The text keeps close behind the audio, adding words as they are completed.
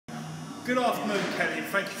Good afternoon, Kelly.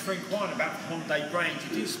 Thank you for inquiring about the Hyundai range.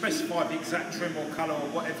 You didn't specify the exact trim or colour or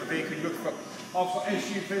whatever vehicle you're looking for. I've got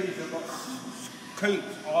SUVs, I've got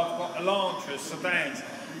coupes, I've got Elantras, sedans.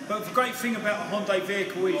 But the great thing about a Hyundai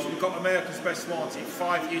vehicle is we've got America's best warranty,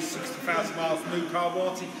 5 years, 60,000 miles new car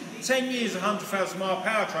warranty, 10 years, 100,000 mile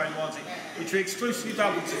powertrain warranty, which we exclusively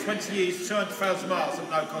double to 20 years, 200,000 miles at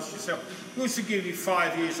no cost yourself. We also give you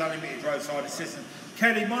 5 years unlimited roadside assistance.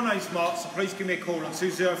 Kelly, my name's Mark, so please give me a call on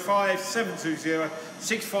 205 720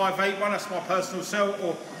 6581. That's my personal cell,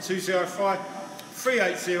 or 205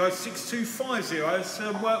 380 6250. It's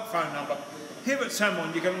a work phone number. Here at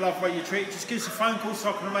Tameron, you're going to love where you're treated. Just give us a phone call so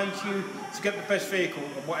I can arrange you to get the best vehicle,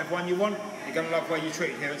 and whatever one you want, you're going to love where you're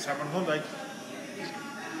treated here at Tameron Hyundai.